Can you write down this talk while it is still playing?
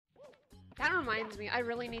That reminds me, I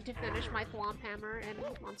really need to finish my Thwomp Hammer in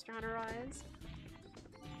Monster Hunter Rise.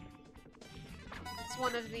 It's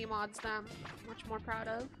one of the mods that I'm much more proud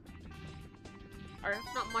of. Or,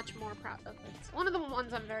 not much more proud of. It's one of the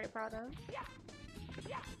ones I'm very proud of.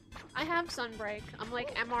 I have Sunbreak. I'm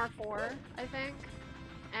like MR4, I think.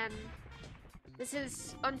 And this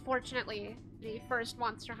is, unfortunately, the first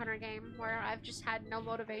Monster Hunter game where I've just had no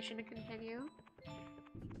motivation to continue.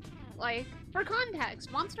 Like, for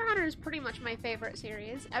context, Monster Hunter is pretty much my favorite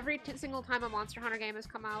series. Every single time a Monster Hunter game has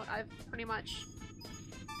come out, I've pretty much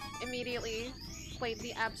immediately played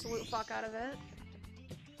the absolute fuck out of it.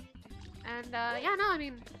 And, yeah, no, I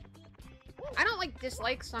mean, I don't, like,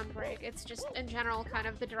 dislike Sunbreak. It's just, in general, kind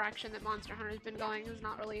of the direction that Monster Hunter's been going is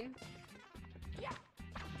not really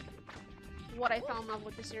what I fell in love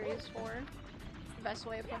with the series for. It's the best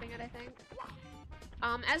way of putting it, I think.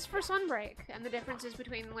 As for Sunbreak, and the differences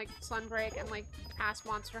between, like, Sunbreak and, like, past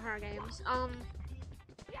Monster Hunter games,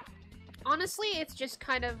 honestly, it's just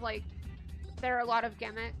kind of, like, there are a lot of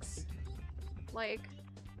gimmicks. Like,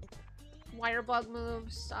 wire bug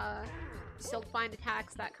moves, silk-bind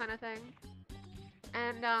attacks, that kind of thing.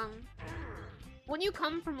 And, when you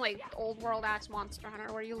come from, like, old world-ass Monster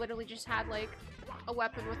Hunter, where you literally just had, like, a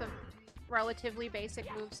weapon with a relatively basic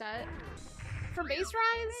moveset, for Base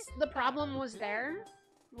Rise, the problem was there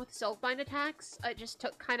with silk-bind attacks. It just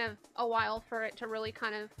took kind of a while for it to really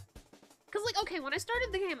kind of... Because, like, okay, when I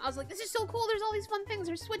started the game, I was like, this is so cool, there's all these fun things,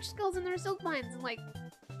 there's switch skills and there's silk-binds, and, like,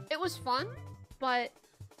 it was fun, but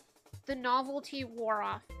the novelty wore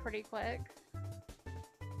off pretty quick.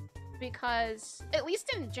 Because, at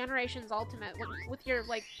least in Generations Ultimate, with your,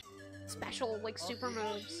 like, special, like, super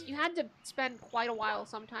moves, you had to spend quite a while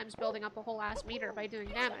sometimes building up a whole ass meter by doing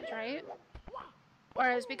damage, right?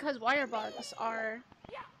 Whereas because wire bugs are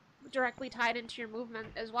directly tied into your movement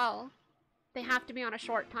as well, they have to be on a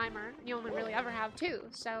short timer. You only really ever have two,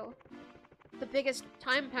 so the biggest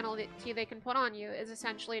time penalty they can put on you is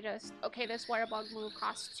essentially just, okay, this wire bug move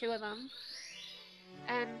costs 2 of them.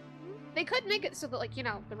 And they could make it so that, like, you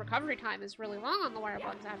know, the recovery time is really long on the wire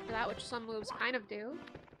bugs after that, which some moves kind of do.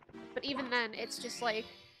 But even then, it's just like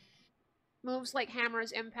moves like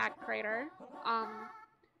Hammer's Impact Crater.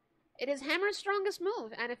 It is Hammer's strongest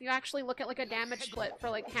move, and if you actually look at, like, a damage split for,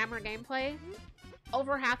 like, Hammer gameplay,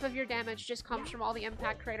 over half of your damage just comes from all the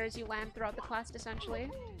impact craters you land throughout the quest, essentially.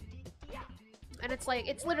 And it's like,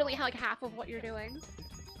 it's literally, like, half of what you're doing.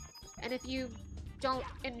 And if you don't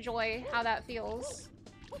enjoy how that feels,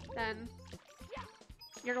 then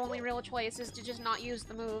your only real choice is to just not use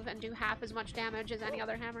the move and do half as much damage as any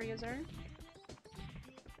other Hammer user.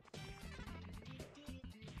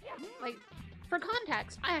 Like, for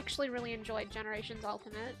context, I actually really enjoyed Generations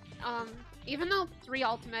Ultimate. Even though 3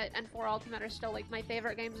 Ultimate and 4 Ultimate are still, like, my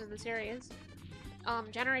favorite games in the series,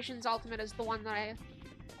 Generations Ultimate is the one that I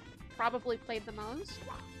probably played the most.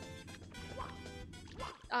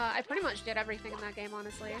 I pretty much did everything in that game,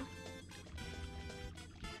 honestly.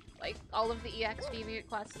 Like, all of the EX Deviant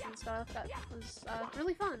quests and stuff. That was,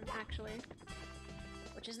 really fun, actually.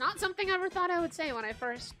 Which is not something I ever thought I would say when I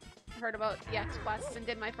first heard about EX quests and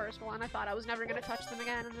did my first one. I thought I was never gonna touch them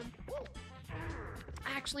again, and then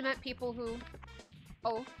I actually met people who...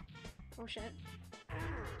 Oh shit.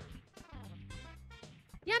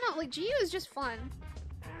 Yeah, no, like, GU is just fun.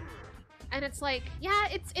 And it's like, yeah,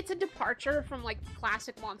 it's a departure from, like,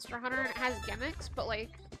 classic Monster Hunter, and it has gimmicks, but,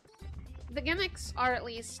 like, the gimmicks are at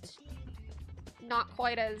least not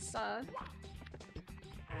quite as, I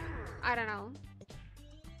don't know,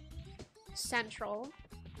 central.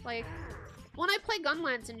 Like, when I play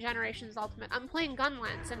Gunlance in Generations Ultimate, I'm playing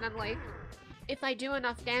Gunlance, and then, like, if I do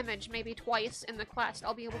enough damage, maybe twice in the quest,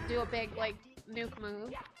 I'll be able to do a big, like, nuke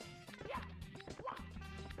move.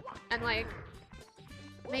 And, like,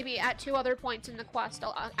 maybe at 2 other points in the quest,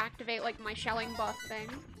 I'll activate, like, my shelling buff thing.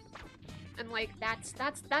 And, like, that's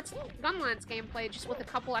Gunlance gameplay, just with a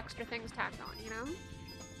couple extra things tacked on, you know?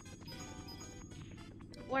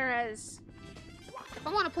 Whereas, if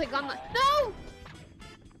I want to play Gunlance— No!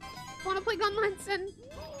 If I want to play Gunlance and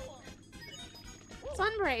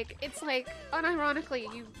Sunbreak, it's like,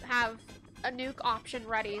 unironically, you have a nuke option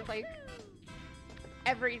ready, like,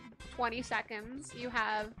 every 20 seconds. You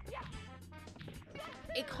have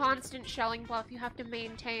a constant shelling buff you have to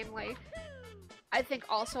maintain, like, I think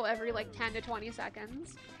also every, like, 10 to 20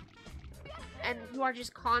 seconds. And you are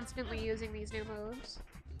just constantly using these new moves.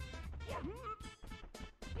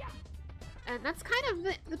 And that's kind of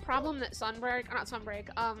the problem that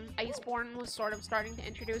Iceborne was sort of starting to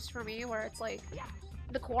introduce for me, where it's like,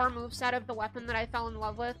 the core moveset of the weapon that I fell in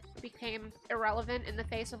love with became irrelevant in the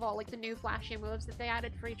face of all, like, the new flashy moves that they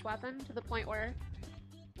added for each weapon, to the point where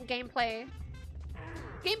gameplay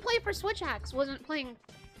for Switch Axe wasn't playing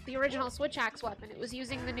the original Switch Axe weapon. It was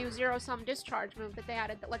using the new zero-sum discharge move that they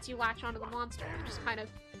added that lets you latch onto the monster. And just kind of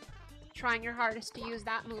trying your hardest to use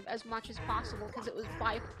that move as much as possible because it was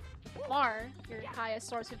by far your highest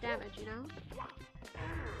source of damage, you know?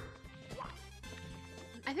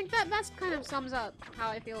 I think that best kind of sums up how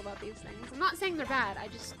I feel about these things. I'm not saying they're bad, I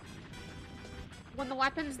just... When the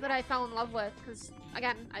weapons that I fell in love with, because,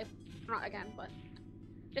 again, not again, but...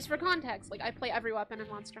 Just for context, like, I play every weapon in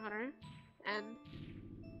Monster Hunter, and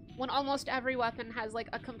when almost every weapon has, like,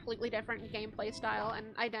 a completely different gameplay style and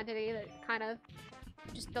identity that kind of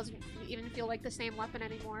just doesn't even feel like the same weapon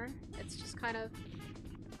anymore, it's just kind of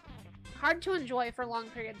hard to enjoy for long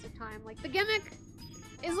periods of time. Like, the gimmick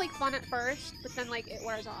is, like, fun at first, but then, like, it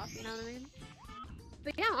wears off, you know what I mean?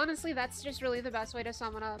 But yeah, honestly, that's just really the best way to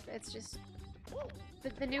sum it up. It's just...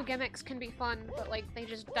 The new gimmicks can be fun, but, like, they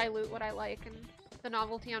just dilute what I like, and the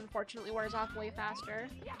novelty, unfortunately, wears off way faster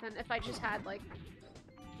than if I just had, like,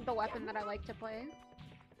 the weapon that I like to play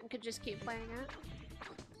and could just keep playing it.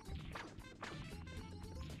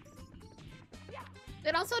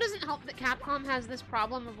 It also doesn't help that Capcom has this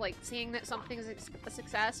problem of, like, seeing that something's a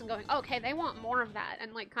success and going, okay, they want more of that,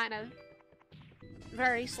 and, like, kind of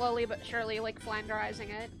very slowly but surely, like, flanderizing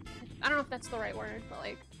it. I don't know if that's the right word, but,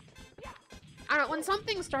 like, I don't know, when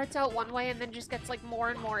something starts out one way and then just gets, like, more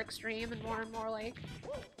and more extreme and more, like...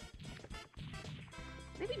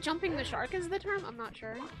 Maybe jumping the shark is the term? I'm not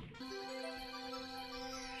sure.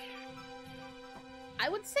 I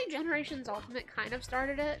would say Generations Ultimate kind of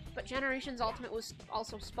started it, but Generations Ultimate was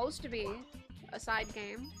also supposed to be a side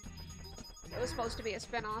game. It was supposed to be a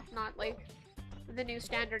spin-off, not, like, the new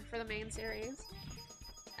standard for the main series.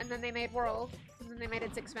 And then they made World, and then they made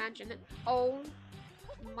its expansion, and oh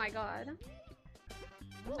my god.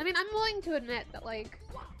 I mean, I'm willing to admit that, like,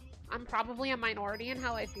 I'm probably a minority in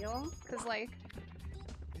how I feel, because, like,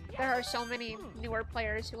 there are so many newer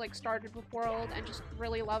players who, like, started with World and just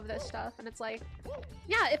really love this stuff, and it's like,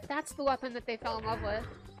 yeah, if that's the weapon that they fell in love with,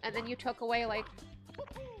 and then you took away, like,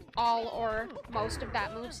 all or most of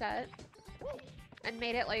that moveset, and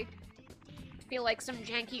made it, like, feel like some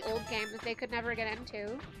janky old game that they could never get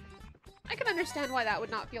into, I can understand why that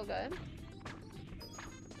would not feel good.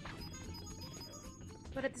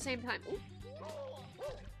 But at the same time, ooh,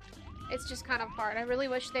 it's just kind of hard. I really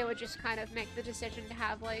wish they would just kind of make the decision to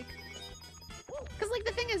have, like... Because, like,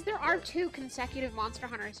 the thing is, there are 2 consecutive Monster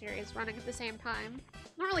Hunter series running at the same time.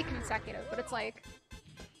 Not really consecutive, but it's like...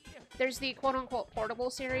 There's the quote-unquote portable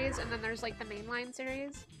series, and then there's, like, the mainline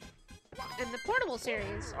series. And the portable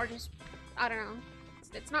series, or just... I don't know.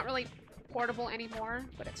 It's not really portable anymore,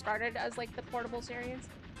 but it started as, like, the portable series.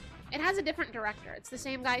 It has a different director. It's the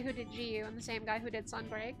same guy who did GU and the same guy who did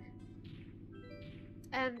Sunbreak.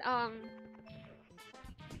 And,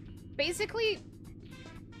 basically,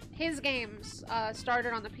 his games,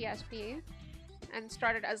 started on the PSP, and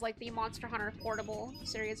started as, like, the Monster Hunter portable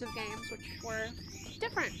series of games, which were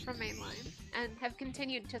different from mainline, and have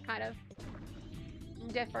continued to kind of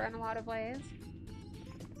differ in a lot of ways.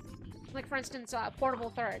 Like, for instance,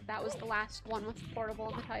 Portable Third, that was the last one with portable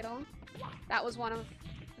in the title. That was one of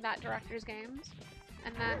that director's games.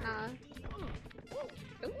 And then,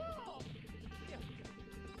 ooh.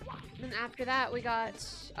 And then after that, we got,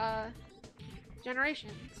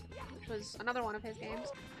 Generations, which was another one of his games.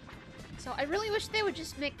 So I really wish they would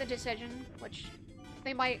just make the decision, which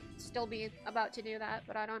they might still be about to do that,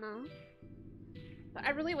 but I don't know. But I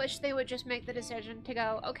really wish they would just make the decision to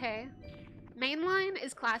go, okay, mainline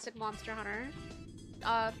is classic Monster Hunter,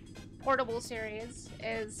 portable series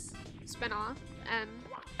is spin-off, and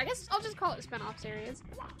I guess I'll just call it spin-off series.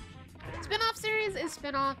 Spin-off series is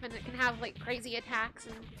spin-off, and it can have, like, crazy attacks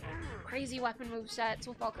and crazy weapon movesets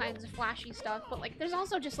with all kinds of flashy stuff, but, like, there's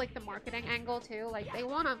also just, like, the marketing angle, too. Like, they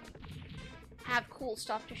want to have cool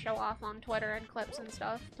stuff to show off on Twitter and clips and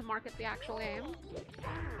stuff to market the actual game.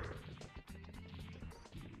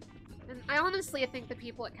 And I honestly think the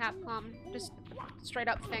people at Capcom just straight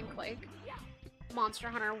up think, like, Monster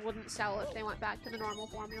Hunter wouldn't sell if they went back to the normal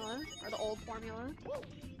formula, or the old formula.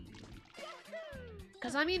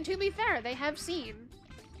 Because, I mean, to be fair, they have seen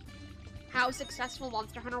how successful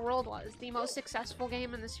Monster Hunter World was. The most successful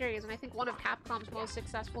game in the series, and I think one of Capcom's most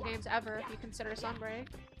successful games ever, if you consider Sunbreak.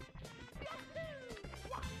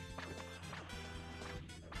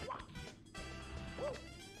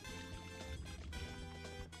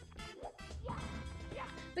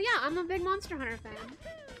 But yeah, I'm a big Monster Hunter fan.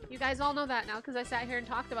 You guys all know that now, because I sat here and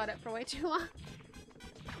talked about it for way too long.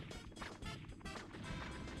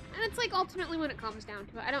 And it's like, ultimately, when it comes down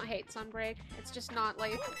to it, I don't hate Sunbreak. It's just not,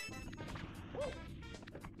 like,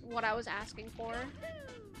 what I was asking for.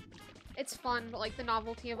 It's fun, but like the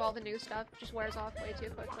novelty of all the new stuff just wears off way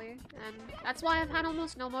too quickly. And that's why I've had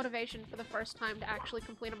almost no motivation for the first time to actually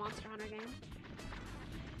complete a Monster Hunter game.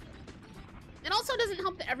 It also doesn't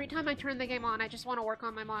help that every time I turn the game on, I just want to work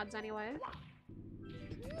on my mods anyway.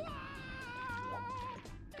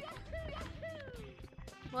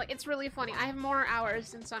 Like, it's really funny. I have more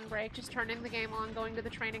hours in Sunbreak just turning the game on, going to the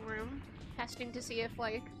training room, testing to see if,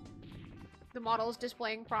 like, the model is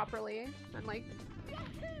displaying properly, and, like,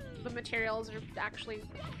 the materials are actually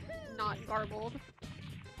not garbled.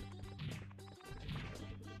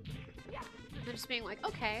 And then just being like,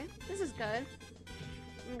 okay, this is good.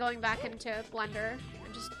 And going back into Blender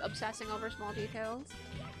and just obsessing over small details.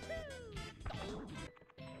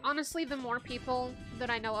 Honestly, the more people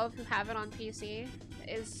that I know of who have it on PC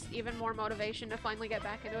is even more motivation to finally get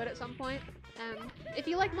back into it at some point. And if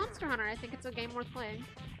you like Monster Hunter, I think it's a game worth playing.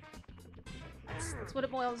 That's what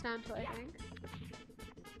it boils down to, I think.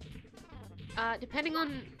 Depending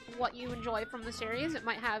on what you enjoy from the series, it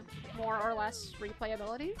might have more or less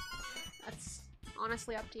replayability. That's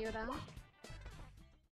honestly up to you, though.